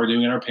marriages, how we're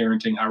doing in our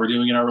parenting, how we're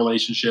doing in our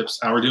relationships,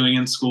 how we're doing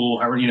in school,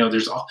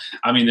 there's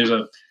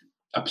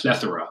a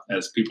plethora,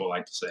 as people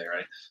like to say,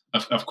 right,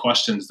 of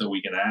questions that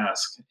we can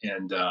ask,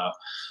 and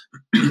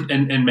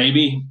and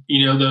maybe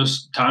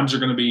those times are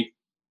going to be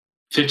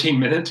 15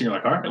 minutes, and you're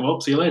like, all right,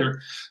 well, see you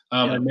later.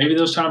 And maybe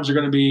those times are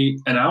going to be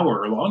an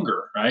hour or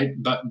longer, right?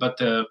 But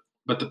the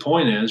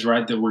point is,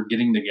 right, that we're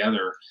getting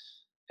together,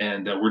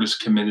 and we're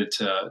just committed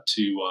to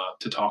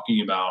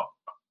talking about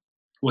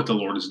what the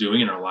Lord is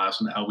doing in our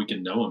lives and how we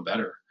can know Him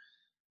better.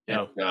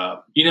 Yeah.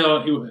 And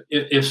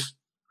if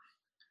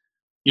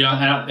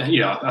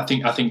I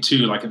think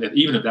too, like,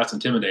 even if that's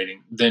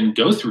intimidating, then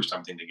go through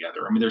something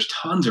together. I mean, there's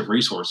tons of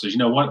resources.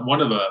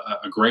 One of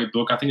a great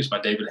book, I think it's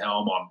by David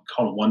Helm,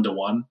 called One to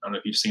One. I don't know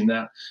if you've seen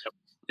that.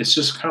 It's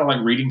just kind of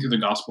like reading through the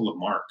Gospel of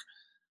Mark,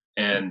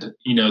 and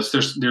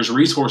there's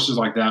resources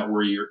like that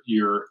where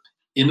you're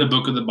in the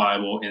book of the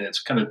Bible, and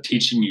it's kind of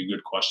teaching you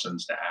good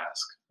questions to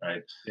ask,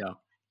 right? Yeah.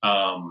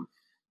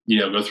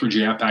 Go through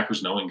J.I.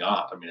 Packer's Knowing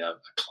God. I mean, a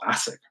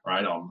classic,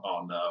 right,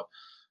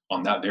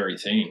 on that very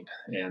thing.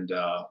 And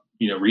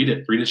read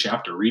a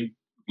chapter, read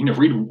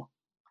a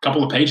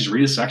couple of pages,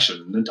 read a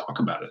section, and then talk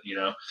about it.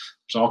 There's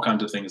all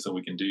kinds of things that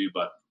we can do,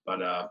 but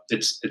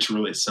it's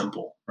really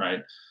simple, right?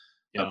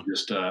 Of Yeah.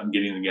 just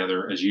getting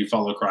together as you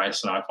follow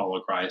Christ and I follow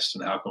Christ,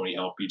 and how can we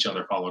help each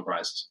other follow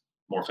Christ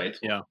more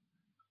faithfully? Yeah.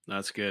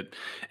 That's good.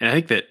 And I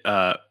think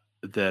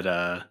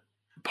that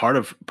part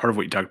of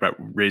what you talked about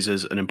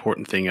raises an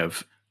important thing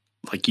of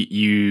like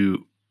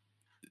you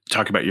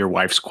talk about your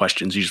wife's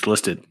questions. You just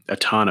listed a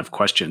ton of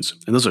questions,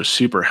 and those are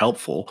super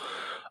helpful.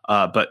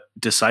 But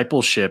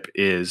discipleship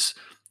is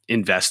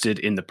invested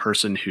in the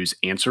person who's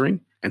answering,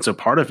 and so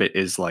part of it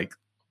is like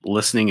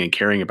listening and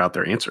caring about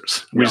their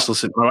answers. We Yeah. just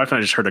listened. My wife and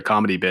I just heard a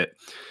comedy bit,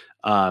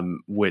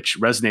 which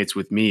resonates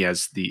with me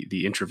as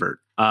the introvert.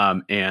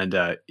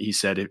 And he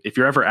said, if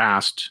you're ever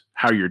asked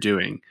how you're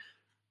doing,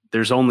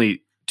 there's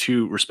only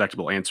two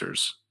respectable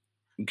answers: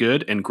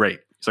 good and great.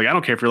 He's like, I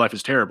don't care if your life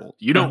is terrible.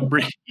 You don't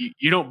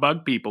you don't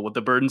bug people with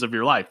the burdens of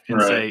your life and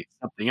Right. say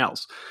something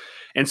else.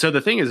 And so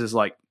the thing is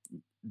like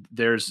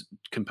there's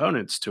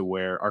components to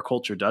where our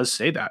culture does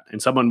say that,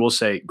 and someone will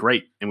say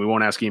great, and we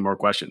won't ask any more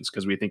questions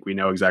because we think we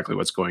know exactly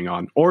what's going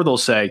on, or they'll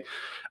say,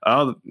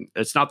 oh,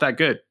 it's not that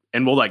good,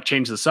 and we'll like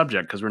change the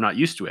subject because we're not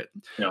used to it.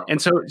 Yeah.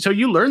 And so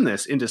you learn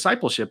this in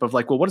discipleship of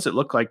like, well, what does it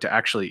look like to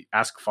actually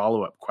ask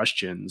follow-up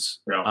questions,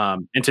 Yeah.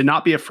 and to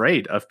not be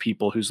afraid of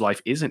people whose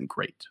life isn't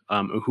great,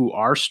 who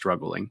are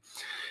struggling.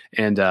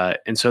 And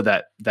so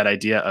that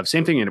idea of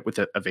same thing with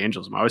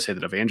evangelism. I always say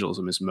that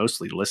evangelism is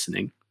mostly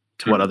listening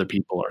to what other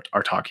people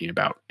are talking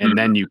about, and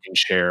then you can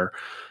share,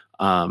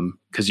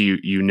 because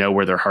you know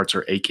where their hearts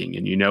are aching,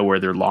 and you know where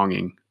they're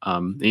longing,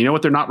 and you know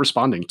what they're not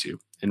responding to,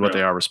 and what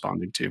they are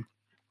responding to.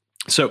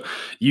 So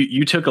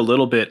you took a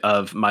little bit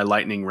of my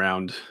lightning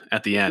round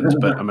at the end,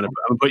 but I'm gonna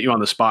put you on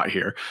the spot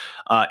here.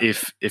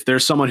 If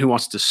there's someone who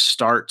wants to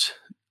start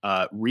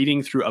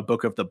reading through a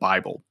book of the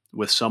Bible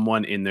with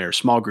someone in their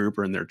small group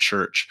or in their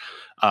church,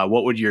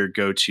 what would your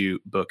go-to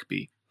book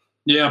be?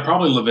 Yeah,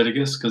 probably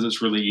Leviticus, because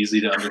it's really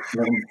easy to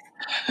understand.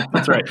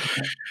 That's right.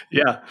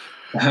 Yeah,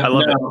 I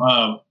love it.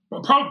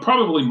 No,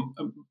 probably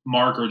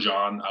Mark or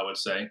John, I would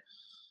say,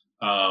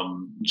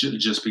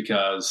 just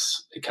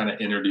because it kind of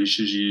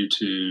introduces you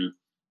to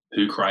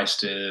who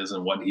Christ is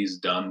and what He's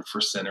done for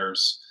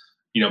sinners.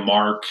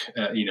 Mark,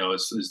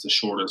 is the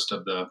shortest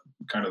of the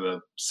kind of the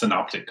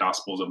synoptic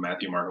gospels of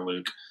Matthew, Mark, and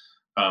Luke.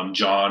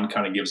 John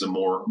kind of gives a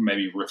more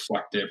maybe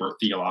reflective or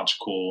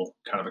theological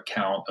kind of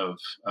account of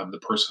the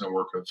person and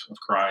work of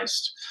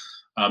Christ.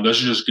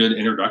 Those are just good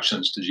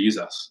introductions to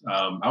Jesus.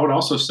 I would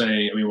also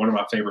say, one of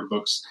my favorite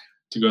books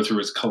to go through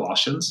is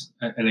Colossians.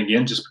 And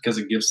again, just because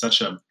it gives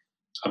such a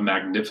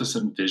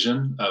magnificent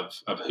vision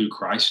of who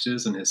Christ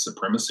is and His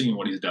supremacy and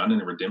what He's done in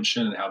the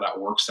redemption and how that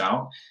works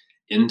out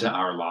into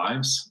our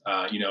lives,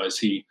 as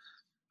He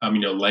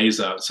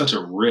lays such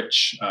a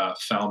rich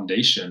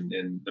foundation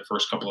in the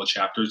first couple of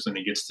chapters. Then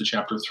He gets to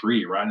chapter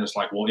 3, right? And it's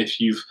like, well, if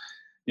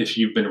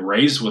you've been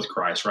raised with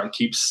Christ, right,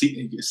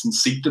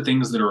 seek the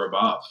things that are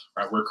above,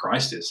 right, where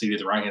Christ is, seated at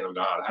the right hand of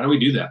God. How do we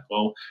do that?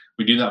 Well,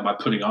 we do that by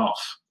putting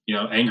off,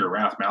 anger,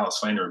 wrath, malice,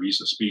 slander,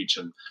 abuse of speech,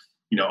 and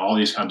all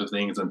these kinds of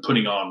things, and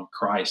putting on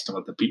Christ and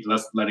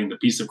letting the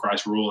peace of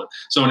Christ rule.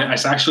 So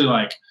it's actually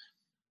like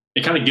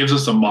it kind of gives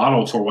us a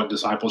model for what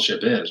discipleship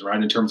is,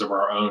 right, in terms of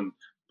our own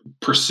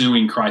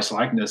pursuing Christ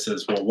likeness.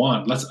 Is, well,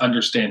 one, let's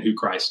understand who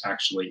Christ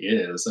actually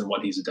is and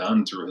what He's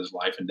done through His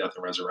life and death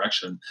and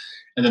resurrection.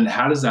 And then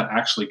how does that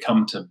actually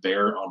come to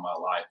bear on my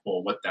life?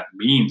 Well, what that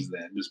means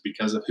then is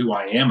because of who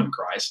I am in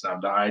Christ, and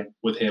I've died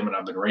with Him and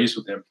I've been raised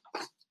with Him,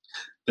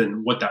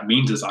 then what that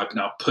means is I've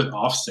now put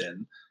off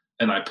sin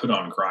and I put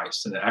on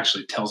Christ. And it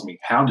actually tells me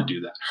how to do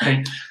that,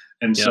 right?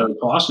 And so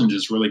Colossians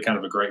is really kind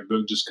of a great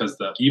book just because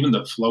even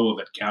the flow of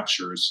it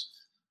captures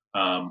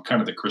kind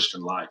of the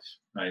Christian life.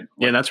 Right.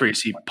 Yeah, and that's where you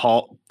see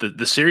Paul,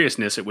 the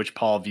seriousness at which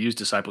Paul views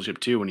discipleship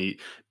too, when he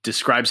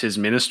describes his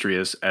ministry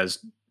as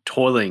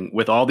toiling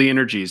with all the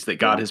energies that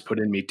God has put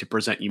in me to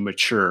present you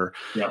mature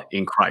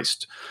in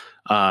Christ.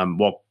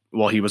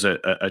 While he was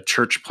a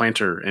church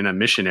planter and a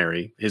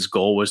missionary, his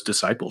goal was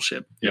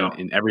discipleship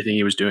in everything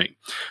he was doing.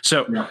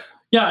 So, and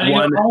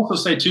I'll also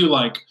say too,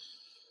 like,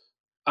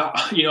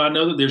 I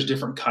know that there's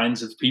different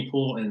kinds of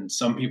people, and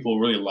some people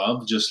really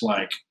love just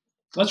like,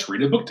 let's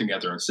read a book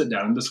together and sit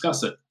down and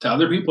discuss it. To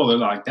other people, they're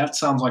like, that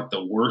sounds like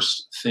the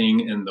worst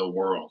thing in the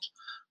world.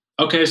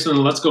 Okay, so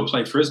then let's go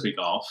play Frisbee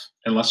golf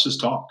and let's just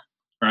talk,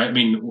 right?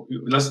 We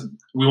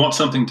want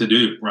something to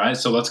do, right?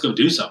 So let's go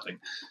do something.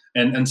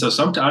 And so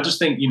sometimes I just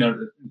think,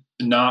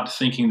 not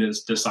thinking that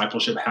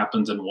discipleship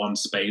happens in one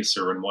space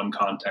or in one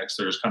context,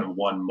 there's kind of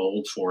one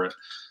mold for it.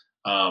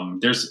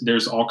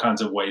 There's all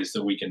kinds of ways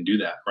that we can do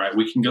that, right?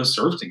 We can go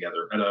serve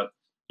together at a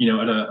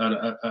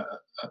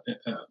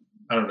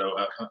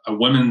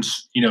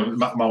women's,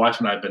 my wife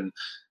and I have been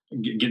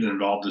getting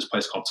involved in this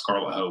place called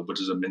Scarlet Hope, which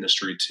is a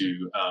ministry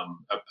to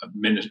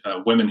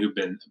women who've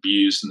been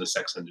abused in the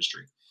sex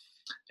industry.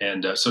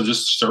 And so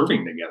just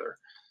serving together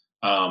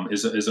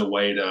is a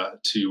way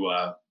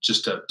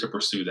to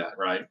pursue that,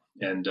 right?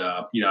 And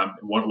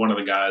one of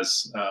the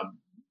guys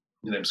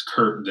his name's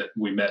Kurt, that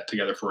we met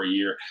together for a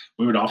year.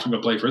 We would often go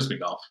play Frisbee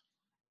golf,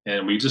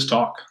 and we just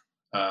talk.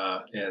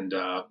 And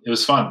it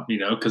was fun,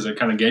 because it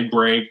kind of gave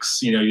breaks.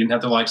 You didn't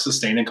have to like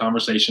sustain a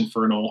conversation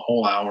for an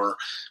whole hour,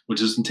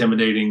 which is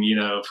intimidating,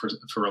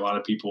 for a lot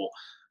of people.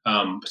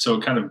 So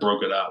it kind of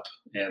broke it up,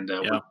 and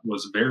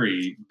was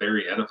very,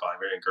 very edifying,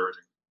 very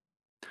encouraging.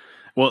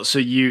 Well, so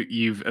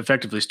you've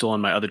effectively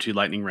stolen my other two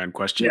lightning round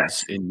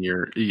questions in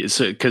your,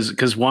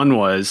 because one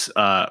was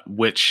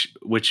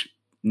which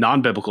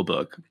non-biblical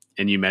book,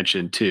 and you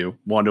mentioned two,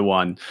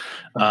 1-to-1,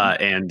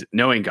 and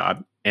Knowing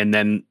God. And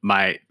then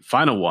my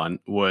final one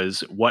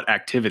was, what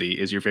activity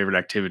is your favorite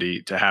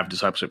activity to have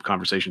discipleship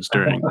conversations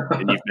during?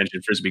 And you've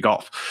mentioned Frisbee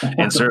golf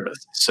and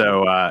service.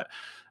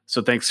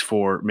 So thanks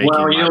for making.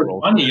 Well,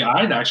 it's funny.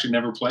 I'd actually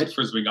never played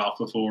Frisbee golf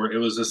before. It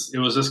was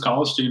this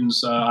college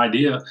student's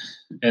idea,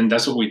 and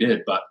that's what we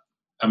did. But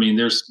I mean,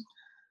 there's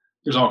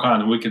all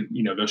kinds. We could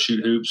go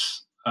shoot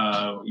hoops.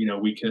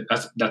 We could.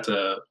 That's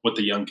what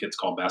the young kids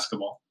call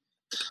basketball.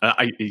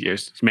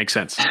 Yes, makes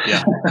sense.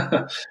 Yeah.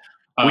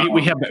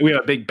 We have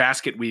a big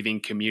basket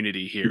weaving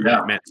community here.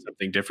 Yeah. It meant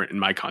something different in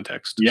my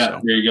context. Yeah, so.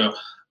 There you go.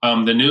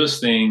 The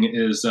newest thing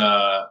is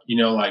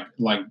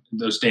like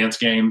those dance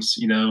games,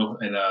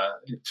 and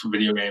for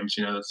video games,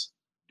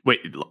 Wait,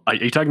 are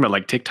you talking about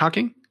like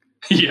TikToking?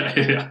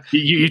 Yeah.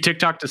 You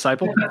TikTok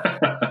disciple?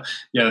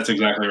 Yeah, that's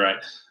exactly right.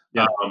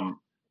 Yeah.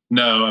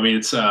 No, I mean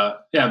it's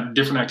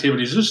different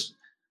activities,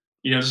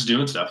 just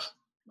doing stuff.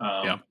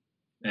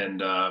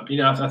 And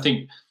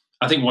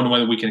I think one way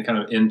that we can kind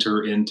of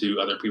enter into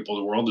other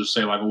people's world is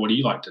say like, well, what do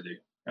you like to do,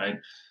 right?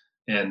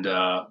 And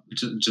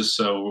just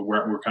so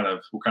we're kind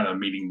of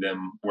meeting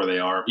them where they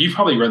are. You've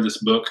probably read this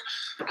book,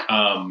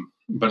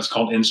 but it's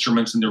called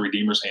Instruments in the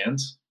Redeemer's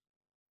Hands.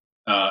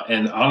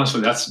 And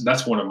honestly,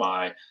 that's one of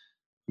my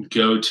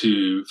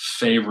go-to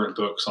favorite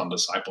books on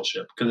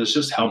discipleship, because it's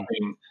just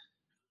helping.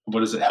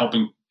 What is it?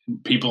 Helping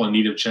people in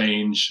need of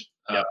change,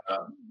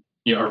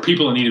 or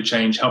people in need of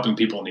change, helping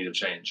people in need of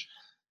change.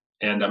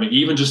 And I mean,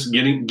 even just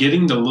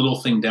getting the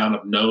little thing down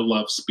of know,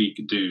 love,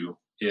 speak, do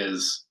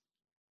is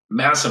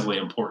massively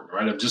important,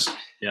 right? Of just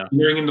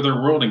hearing into their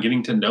world and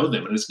getting to know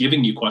them, and it's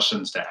giving you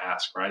questions to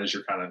ask, right? As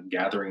you're kind of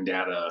gathering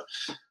data,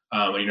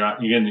 and you're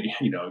not, again, it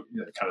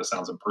kind of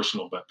sounds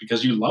impersonal, but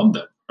because you love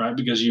them, right?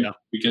 Because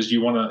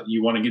you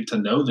want to get to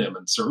know them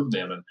and serve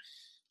them, and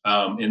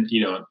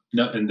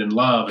then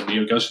love, and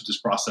it goes through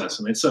this process.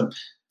 And it's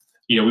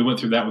we went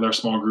through that with our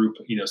small group,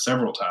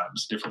 several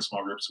times, different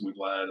small groups that we've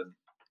led, and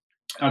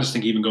I just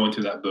think even going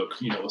through that book,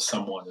 with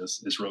someone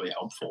is really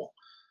helpful.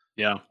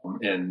 Yeah.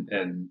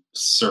 And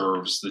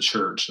serves the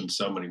church in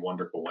so many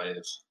wonderful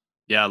ways.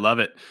 Yeah, I love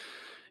it.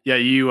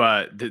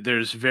 Yeah,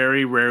 there's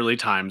very rarely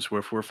times where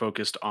if we're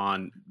focused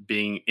on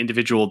being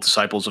individual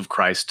disciples of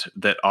Christ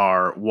that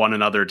are one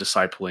another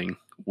discipling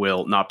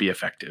will not be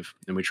effective.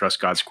 And we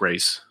trust God's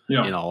grace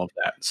in all of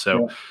that.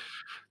 So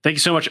thank you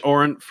so much,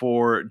 Oren,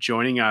 for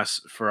joining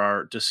us for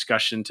our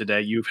discussion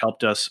today. You've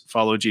helped us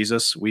follow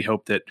Jesus. We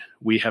hope that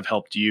we have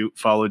helped you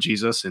follow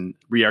Jesus in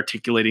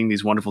re-articulating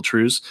these wonderful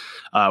truths.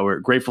 We're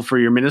grateful for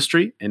your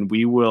ministry, and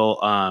we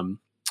will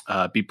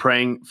be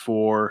praying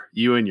for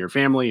you and your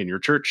family and your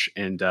church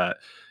and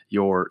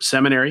your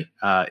seminary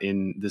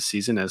in this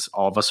season, as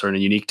all of us are in a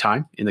unique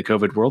time in the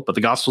COVID world. But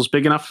the gospel is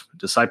big enough,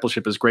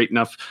 discipleship is great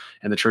enough,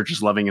 and the church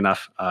is loving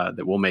enough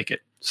that we'll make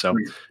it. So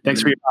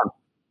thanks for your time.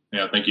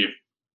 Yeah, thank you.